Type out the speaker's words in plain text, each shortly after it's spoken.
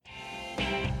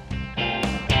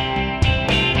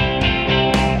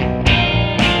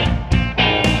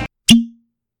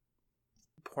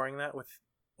pouring that with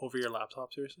over your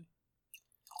laptop? Seriously?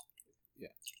 Yeah.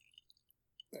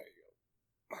 There you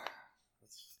go.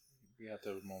 We have to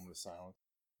have a moment of silence.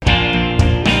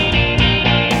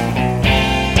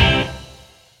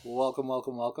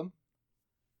 Welcome.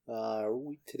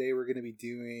 Today we're going to be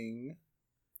doing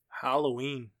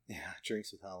Halloween.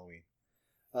 drinks with Halloween.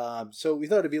 So we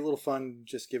thought it'd be a little fun,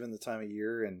 just given the time of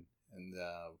year and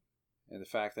the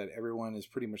fact that everyone is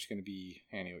pretty much going to be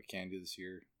handing out candy this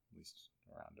year, at least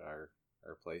around our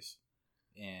place.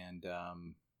 And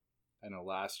I know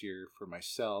last year for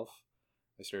myself,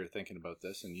 I started thinking about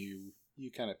this, and you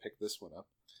kind of picked this one up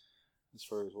as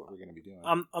far as what we're going to be doing.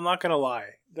 I'm not gonna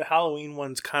lie. The Halloween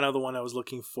one's kind of the one I was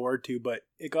looking forward to, but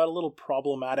it got a little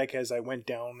problematic as I went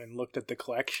down and looked at the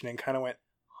collection and kind of went,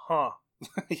 huh.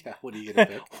 Yeah, what are you going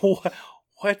to pick?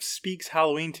 What speaks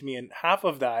Halloween to me? And half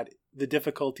of that, the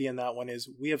difficulty in that one is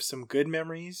we have some good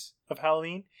memories of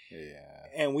Halloween. Yeah.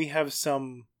 And we have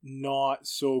some not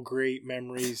so great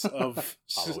memories of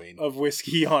Halloween. of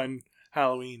whiskey on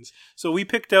Halloweens. So we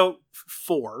picked out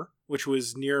 4, which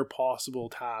was near possible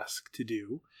task to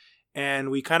do. And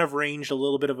we kind of ranged a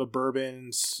little bit of a bourbon,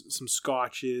 some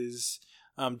scotches,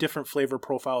 different flavor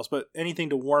profiles, but anything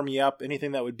to warm you up,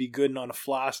 anything that would be good on a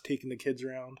flask taking the kids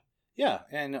around. Yeah,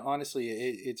 and honestly,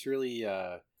 it's really,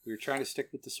 we were trying to stick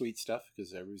with the sweet stuff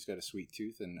because everybody's got a sweet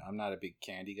tooth, and I'm not a big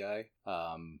candy guy,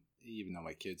 even though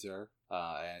my kids are.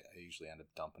 I usually end up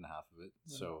dumping half of it.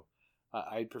 Mm-hmm. So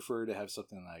I'd prefer to have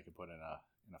something that I could put in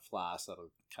a flask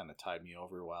that'll kind of tide me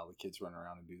over while the kids run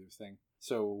around and do their thing.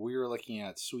 So we were looking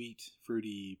at sweet,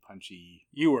 fruity, punchy.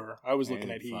 You were. I was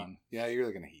looking at heat. Fun. Yeah, you're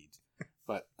looking at heat.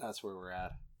 But that's where we're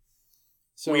at.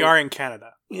 So we are in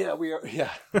Canada. Yeah, we are.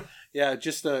 Yeah. Yeah,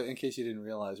 just in case you didn't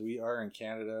realize, we are in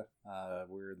Canada.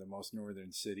 We're the most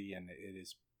northern city, and it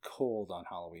is cold on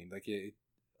Halloween.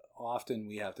 Often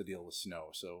we have to deal with snow,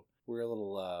 so we're a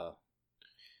little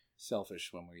selfish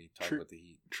when we talk about the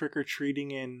heat.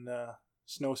 Trick-or-treating in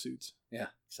snowsuits. Yeah,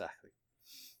 exactly.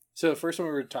 So the first one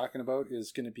we're talking about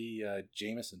is going to be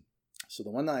Jameson. So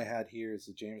the one that I had here is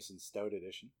the Jameson Stout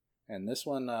Edition. And this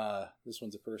one's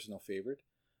a personal favorite.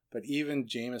 But even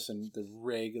Jameson, the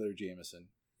regular Jameson,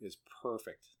 is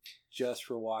perfect just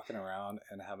for walking around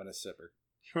and having a sipper.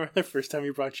 You remember the first time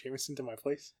you brought Jameson to my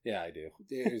place? Yeah, I do.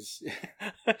 It was,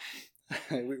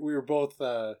 we were both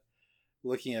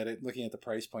looking at the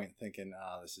price point thinking,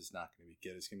 this is not going to be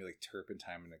good. It's going to be like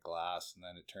turpentine in a glass. And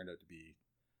then it turned out to be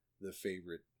the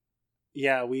favorite.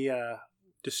 Yeah, we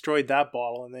destroyed that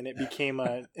bottle, and then it became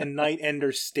a night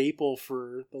ender staple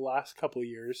for the last couple of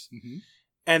years. Mm-hmm.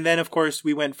 And then, of course,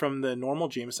 we went from the normal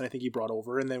Jameson I think you brought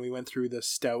over, and then we went through the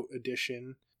Stout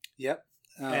Edition. Yep.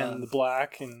 And the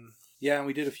Black. And yeah, and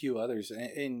we did a few others.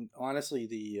 And honestly,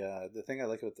 the thing I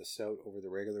like about the Stout over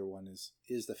the regular one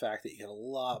is the fact that you get a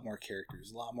lot more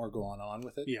characters, a lot more going on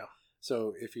with it. Yeah.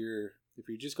 So if you're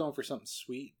just going for something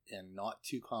sweet and not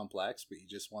too complex, but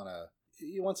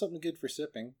you want something good for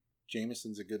sipping,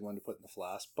 Jameson's a good one to put in the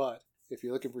flask. But if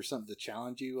you're looking for something to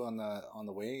challenge you on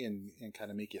the way and kind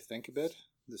of make you think a bit,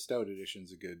 the Stout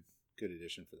Edition's a good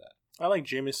addition for that. I like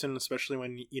Jameson, especially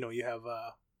when you have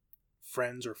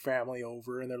friends or family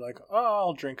over and they're like, "Oh,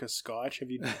 I'll drink a scotch. Have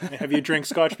you drank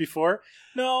scotch before?"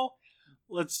 No.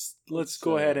 Let's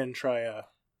go ahead and try a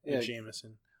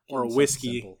Jameson or a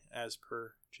whiskey as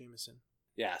per Jameson.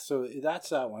 Yeah, so that's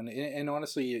that one. And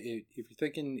honestly,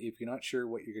 if you're not sure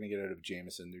what you're going to get out of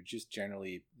Jameson, they're just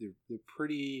generally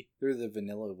they're the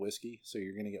vanilla whiskey. So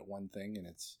you're going to get one thing, and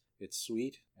it's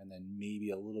sweet, and then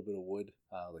maybe a little bit of wood,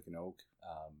 like an oak.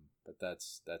 But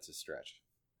that's a stretch.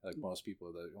 Like most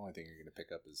people, the only thing you're going to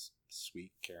pick up is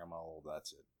sweet caramel.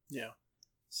 That's it. Yeah.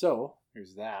 So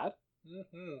here's that.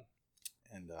 Mm-hmm.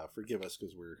 And forgive us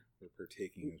because we're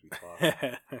partaking as we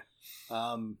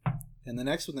talk. And the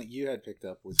next one that you had picked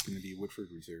up was going to be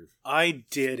Woodford Reserve. I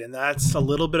did, and that's a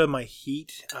little bit of my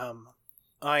heat.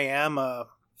 I am a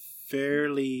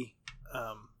fairly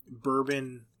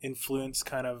bourbon influenced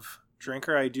kind of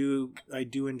drinker. I do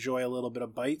enjoy a little bit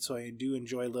of bite, so I do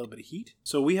enjoy a little bit of heat.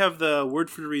 So we have the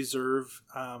Woodford Reserve,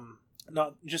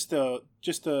 not just the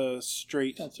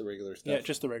straight. That's the regular stuff. Yeah,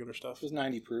 just the regular stuff. It's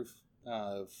 90 proof,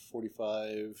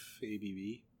 45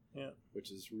 ABV. Yeah,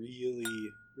 which is really,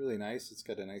 really nice. It's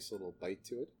got a nice little bite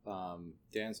to it.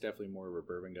 Dan's definitely more of a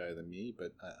bourbon guy than me,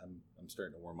 but I'm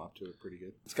starting to warm up to it pretty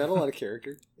good. It's got a lot of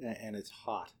character, and it's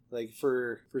hot. Like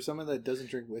for someone that doesn't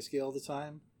drink whiskey all the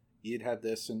time, you'd have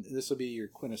this, and this will be your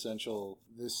quintessential.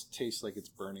 This tastes like it's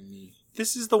burning me.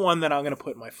 This is the one that I'm going to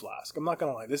put in my flask. I'm not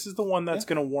going to lie. This is the one that's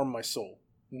going to warm my soul.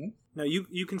 Mm-hmm. Now,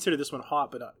 you consider this one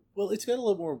hot, but well, it's got a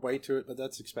little more bite to it, but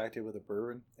that's expected with a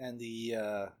bourbon. And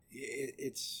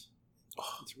it's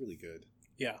really good.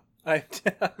 Yeah.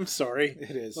 I'm sorry.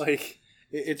 It is. Like,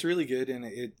 It's really good, and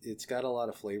it's got a lot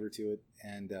of flavor to it,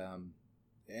 and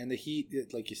the heat,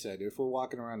 like you said, if we're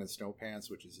walking around in snow pants,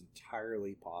 which is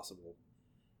entirely possible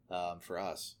for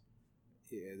us,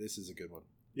 yeah, this is a good one.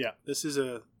 yeah, this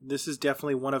is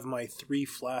definitely one of my 3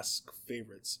 flask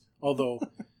favorites. Although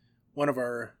one of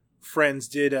our friends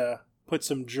did put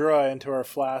some Jura into our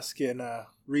flask in a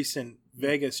recent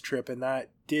Vegas trip, and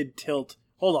that did tilt.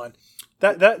 Hold on,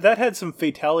 that had some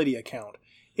fatality account.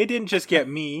 It didn't just get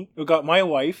me; it got my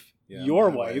wife, your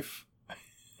wife.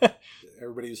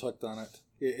 Everybody was hooked on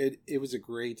it. It was a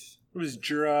great. It was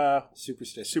Jura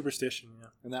Superstition, yeah.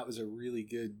 and that was a really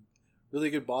good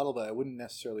bottle. But I wouldn't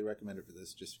necessarily recommend it for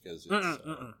this, just because it's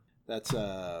that's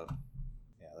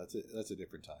a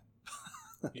different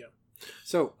time. Yeah.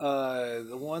 So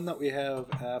the one that we have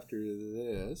after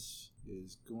this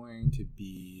is going to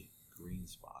be Green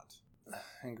Spot,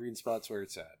 and Green Spot's where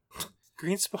it's at.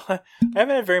 Green Spot. I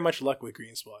haven't had very much luck with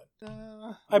Green Spot.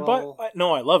 I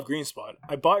love Green Spot.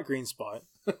 I bought Green Spot,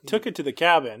 took it to the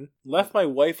cabin, left my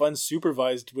wife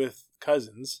unsupervised with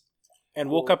cousins,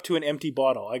 and woke up to an empty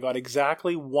bottle. I got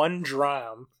exactly 1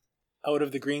 dram out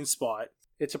of the Green Spot.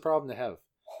 It's a problem to have,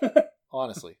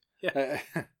 honestly. Yeah.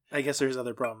 I guess there's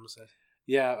other problems.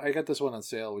 Yeah, I got this one on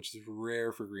sale, which is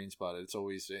rare for Green Spot. It's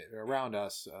always around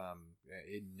us.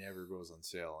 It never goes on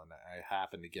sale, and I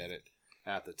happened to get it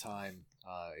at the time.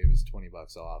 It was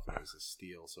 $20 off, and it was a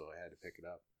steal, so I had to pick it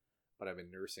up. But I've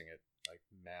been nursing it like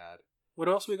mad. What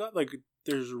else we got? Like,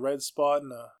 there's Red Spot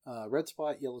and Red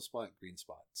Spot, Yellow Spot, Green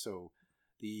Spot. So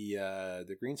the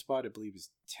Green Spot, I believe, is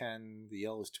 10. The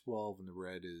yellow is 12, and the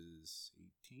red is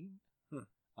 18.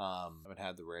 I haven't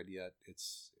had the red yet.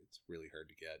 It's really hard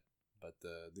to get, but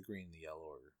the green and the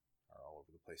yellow are all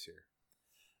over the place here.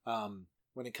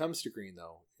 When it comes to green,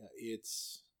 though,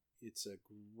 it's a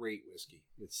great whiskey.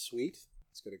 It's sweet.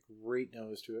 It's got a great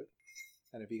nose to it,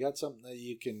 and if you got something that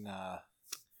you can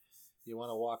you want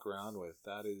to walk around with,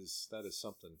 that is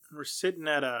something. we're sitting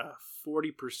at a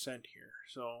 40% here,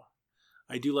 so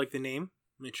I do like the name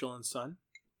Mitchell and Son.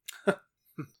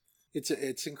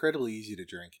 It's incredibly easy to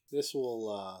drink. This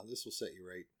will set you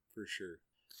right for sure.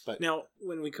 But now,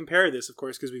 when we compare this, of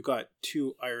course, because we've got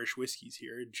 2 Irish whiskeys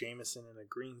here, Jameson and a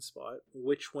Green Spot.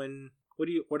 Which one?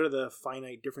 What are the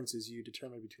finite differences you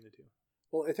determine between the 2?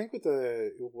 well, I think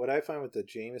what I find with the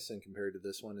Jameson compared to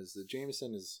this one is the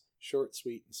Jameson is short,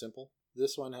 sweet, and simple.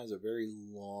 This one has a very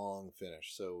long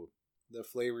finish, so the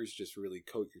flavors just really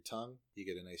coat your tongue. You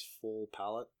get a nice full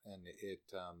palate, and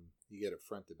you get it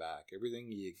front to back. Everything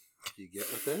you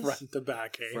get with this Front to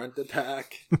back, eh? front to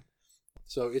back.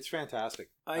 So it's fantastic.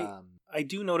 I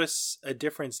do notice a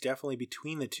difference definitely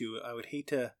between the 2. I would hate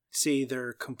to say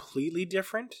they're completely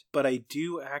different, but I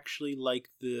do actually like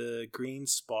the Green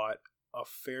Spot a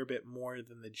fair bit more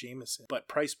than the Jameson. But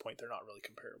price point, they're not really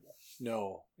comparable.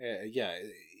 No, yeah,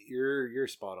 you're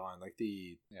spot on. Like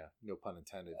no pun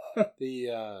intended.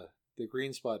 The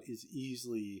Green Spot is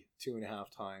easily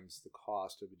 2.5 times the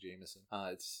cost of a Jameson.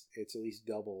 It's at least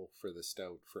double for the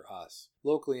stout for us.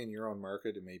 Locally in your own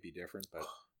market, it may be different, but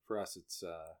for us, it's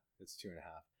 2.5.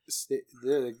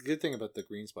 The good thing about the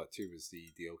Green Spot too is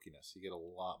the oakiness. You get a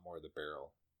lot more of the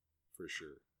barrel, for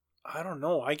sure. I don't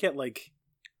know. I get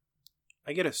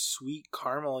a sweet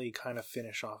caramely kind of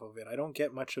finish off of it. I don't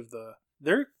get much of the.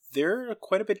 They're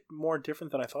quite a bit more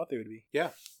different than I thought they would be.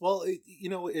 Yeah. Well,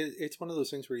 it's one of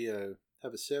those things where you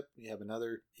have a sip, you have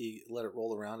another, you let it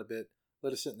roll around a bit,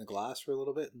 let it sit in the glass for a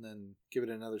little bit, and then give it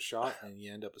another shot, and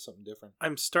you end up with something different.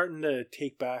 I'm starting to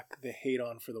take back the hate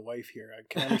on for the wife here. I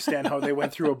can understand how they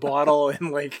went through a bottle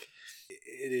and like.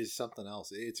 It is something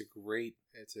else. It's a great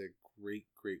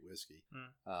whiskey.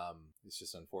 It's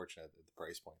just unfortunate at the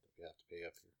price point that we have to pay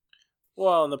up here.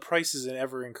 Well, and the price is an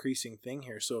ever increasing thing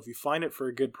here. So if you find it for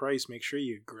a good price, make sure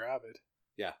you grab it.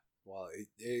 Yeah, well,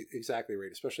 exactly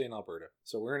right, especially in Alberta.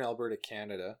 So we're in Alberta,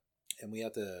 Canada, and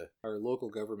our local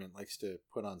government likes to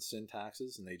put on sin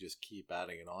taxes, and they just keep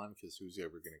adding it on because who's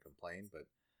ever going to complain? But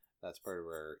that's part of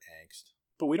our angst.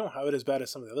 But we don't have it as bad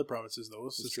as some of the other provinces, though.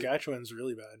 Saskatchewan's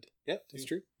really bad. Yep, that's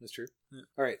true. That's true. Yeah.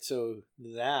 All right, so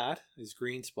that is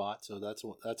Green Spot. So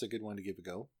that's a good one to give a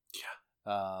go.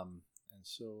 Yeah. And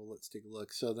so let's take a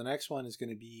look. So the next one is going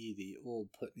to be the Old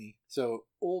Putney. So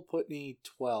Old Putney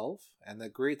 12. And the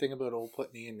great thing about Old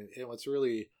Putney, and what's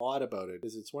really odd about it,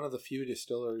 is it's one of the few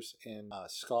distillers in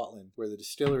Scotland where the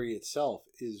distillery itself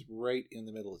is right in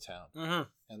the middle of town. Mm-hmm.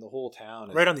 And the whole town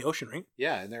is... Right on the ocean, right?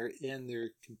 Yeah, and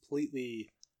they're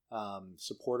completely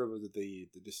supportive of the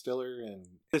distiller. And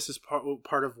this is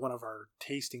part of one of our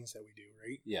tastings that we do,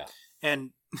 right? Yeah.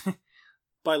 And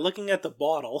by looking at the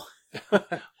bottle...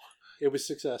 It was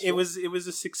successful. It was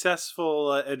a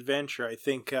successful adventure. I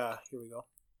think. Here we go.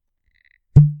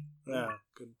 Yeah,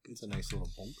 good. It's a nice little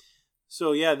bump.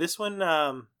 So yeah, this one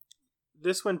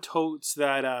totes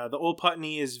that the Old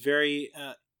Putney is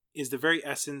the very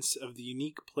essence of the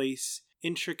unique place,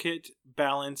 intricate,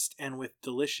 balanced, and with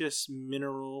delicious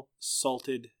mineral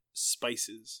salted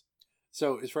spices.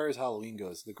 So as far as Halloween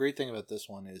goes, the great thing about this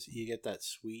one is you get that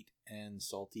sweet and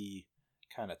salty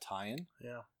kind of tie-in.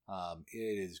 Yeah. It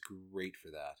is great for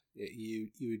that. You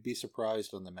would be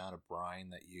surprised on the amount of brine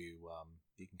that you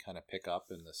can kind of pick up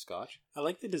in the Scotch. I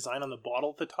like the design on the bottle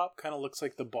at the top. Kind of looks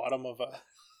like the bottom of a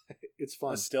it's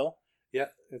fun. a still. Yeah,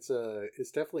 it's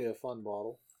definitely a fun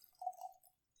bottle.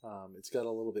 It's got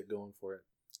a little bit going for it.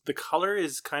 The color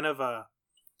is kind of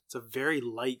it's a very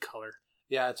light color.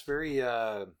 Yeah, it's very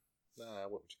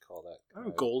what would you call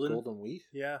that? Golden. Golden wheat.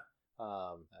 Yeah.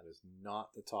 That is not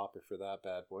the topper for that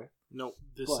bad boy. Nope.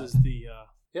 This is the.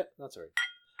 Yeah, that's all right.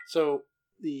 So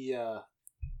the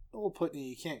Old Putney,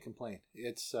 you can't complain.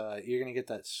 It's you're gonna get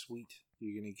that sweet.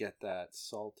 You're gonna get that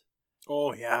salt.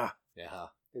 Oh yeah. Yeah,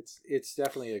 it's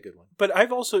definitely a good one. But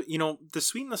I've also, the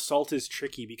sweet and the salt is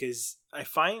tricky because I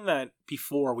find that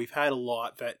before we've had a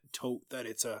lot that tote that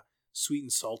it's a sweet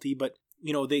and salty, but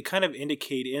they kind of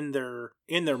indicate in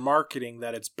their marketing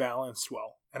that it's balanced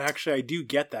well. And actually, I do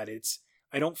get that.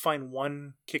 I don't find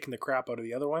one kicking the crap out of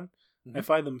the other one. Mm-hmm. I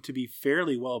find them to be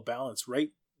fairly well balanced, right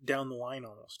down the line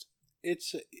almost.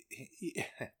 It's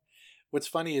what's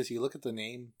funny is you look at the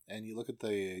name and you look at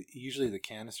usually the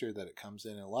canister that it comes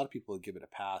in, and a lot of people give it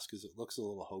a pass because it looks a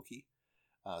little hokey,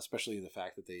 especially the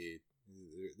fact that they're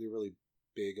really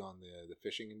big on the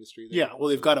fishing industry there. Yeah, well,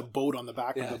 they've got a boat on the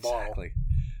back of the bottle. Exactly.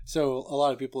 So a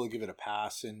lot of people will give it a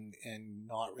pass and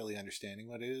not really understanding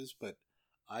what it is, but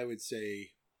I would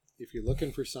say if you're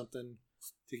looking for something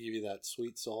to give you that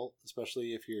sweet salt,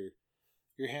 especially if you're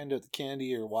handing out the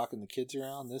candy or walking the kids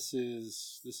around, this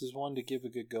is one to give a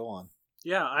good go on.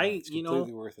 Yeah, it's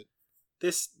completely worth it.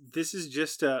 This is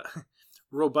just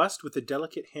robust with a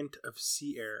delicate hint of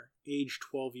sea air, aged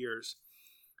 12 years.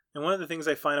 And one of the things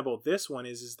I find about this one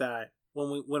is that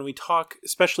when we talk,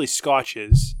 especially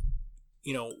scotches,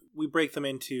 we break them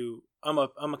into. I'm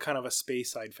a kind of a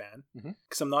Speyside fan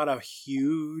because I'm not a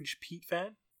huge peat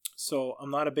fan, so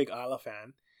I'm not a big Islay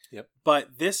fan. Yep.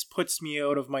 But this puts me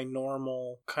out of my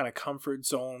normal kind of comfort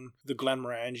zone, the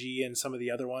Glenmorangie and some of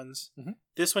the other ones. Mm-hmm.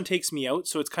 This one takes me out,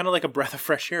 so it's kind of like a breath of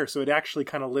fresh air. So it actually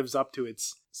kind of lives up to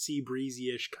its sea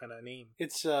breezy-ish kind of name.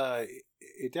 It's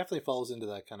it definitely falls into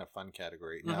that kind of fun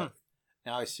category. Now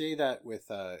I say that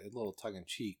with a little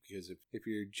tongue-in-cheek because if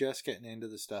you're just getting into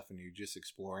the stuff and you're just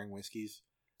exploring whiskeys,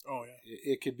 oh yeah,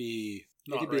 it could be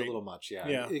a little much.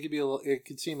 Yeah. It could be it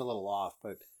could seem a little off,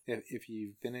 but if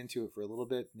you've been into it for a little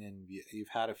bit and you've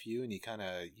had a few and you kind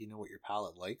of what your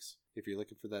palate likes, if you're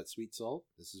looking for that sweet salt,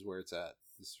 this is where it's at.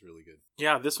 This is really good.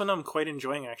 Yeah, this one I'm quite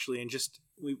enjoying actually, and just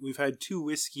we've had 2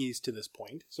 whiskeys to this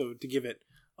point, so to give it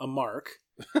a mark,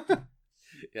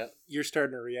 yeah, you're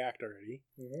starting to react already.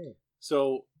 Mm-hmm.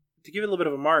 So to give it a little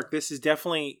bit of a mark, this is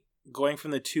definitely going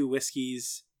from the 2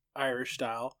 whiskeys Irish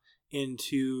style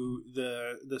into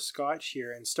the Scotch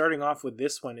here, and starting off with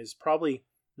this one is probably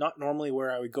not normally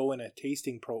where I would go in a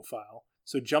tasting profile.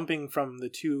 So jumping from the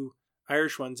 2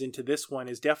 Irish ones into this one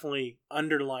is definitely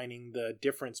underlining the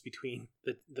difference between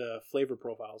the flavor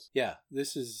profiles. Yeah,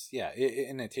 this is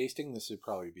in a tasting this would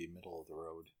probably be middle of the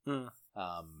road.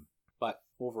 But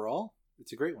overall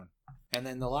it's a great one. And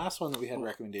then the last one that we had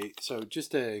recommended, so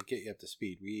just to get you up to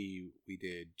speed, we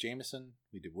did Jameson,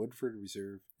 we did Woodford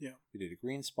Reserve, we did a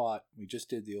Green Spot, we just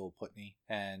did the Old Putney,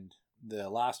 and the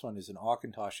last one is an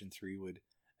Auchentoshan 3-wood.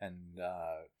 And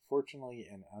fortunately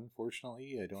and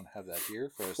unfortunately, I don't have that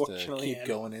here for us to keep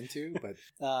going into. But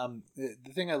the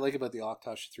thing I like about the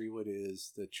Auchentoshan 3-wood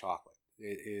is the chocolate.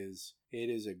 It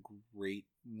is a great,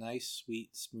 nice,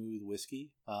 sweet, smooth whiskey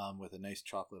with a nice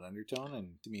chocolate undertone,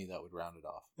 and to me that would round it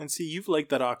off. And see, you've liked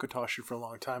that Auchentoshan for a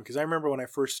long time, because I remember when I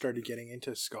first started getting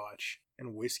into Scotch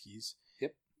and whiskeys.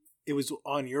 Yep. It was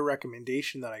on your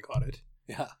recommendation that I got it.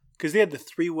 Yeah. Because they had the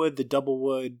 3-wood, the double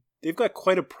wood. They've got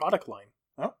quite a product line.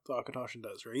 Huh? The Auchentoshan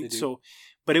does, right? So,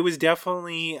 but it was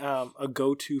definitely a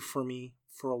go-to for me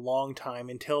for a long time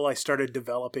until I started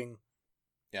developing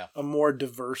a more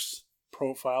diverse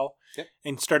profile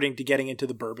and starting to getting into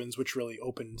the bourbons, which really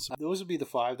opens. Those would be the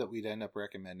 5 that we'd end up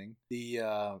recommending.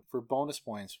 The for bonus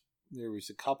points, there was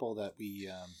a couple that we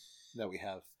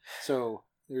have. So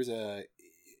there's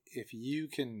if you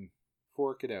can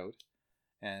fork it out.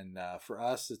 And for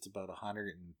us, it's about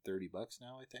 $130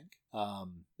 now, I think.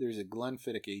 There's a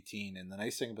Glenfiddich 18, and the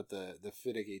nice thing about the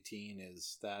Fiddick 18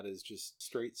 is that is just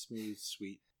straight, smooth,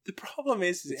 sweet. The problem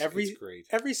is It's great.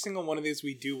 every single one of these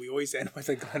we do, we always end with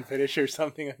a Glenfiddich or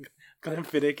something, a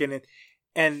Glenfiddich,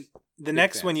 and the Big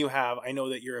next fans. one you have, I know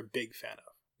that you're a big fan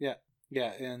of.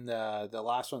 Yeah, and the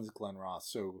last one's Glen Ross.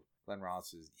 So Glen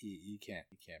Ross is you can't.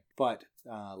 But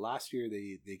last year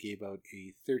they gave out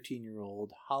a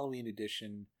 13-year-old Halloween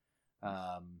edition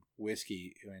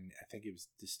whiskey, and I think it was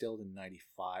distilled in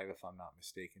 '95, if I'm not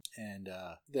mistaken. And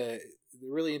the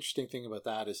really interesting thing about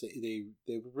that is that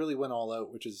they really went all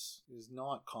out, which is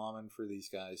not common for these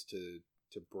guys to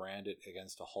brand it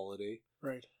against a holiday.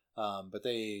 Right. But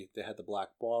they had the black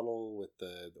bottle with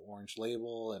the orange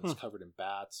label, and it's covered in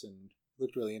bats, and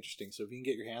looked really interesting. So if you can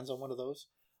get your hands on one of those,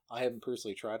 I haven't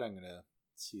personally tried. I'm gonna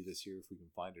see this year if we can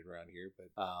find it around here. But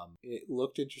it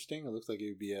looked interesting. It looked like it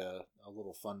would be a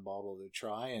little fun bottle to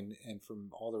try. And from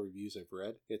all the reviews I've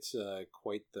read, it's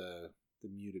quite the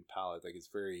muted palate. Like, it's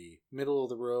very middle of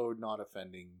the road, not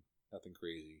offending, nothing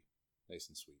crazy, nice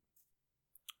and sweet.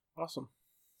 Awesome.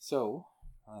 So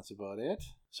that's about it.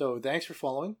 So thanks for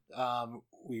following.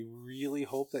 We really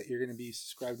hope that you're going to be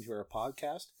subscribing to our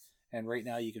podcast. And right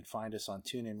now you can find us on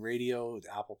TuneIn Radio,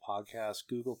 Apple Podcasts,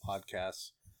 Google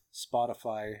Podcasts,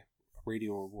 Spotify,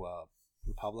 Radio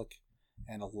Republic,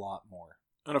 and a lot more.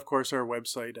 And of course, our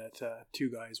website at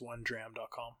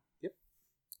 2guys1dram.com. Yep.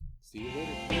 See you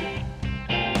later.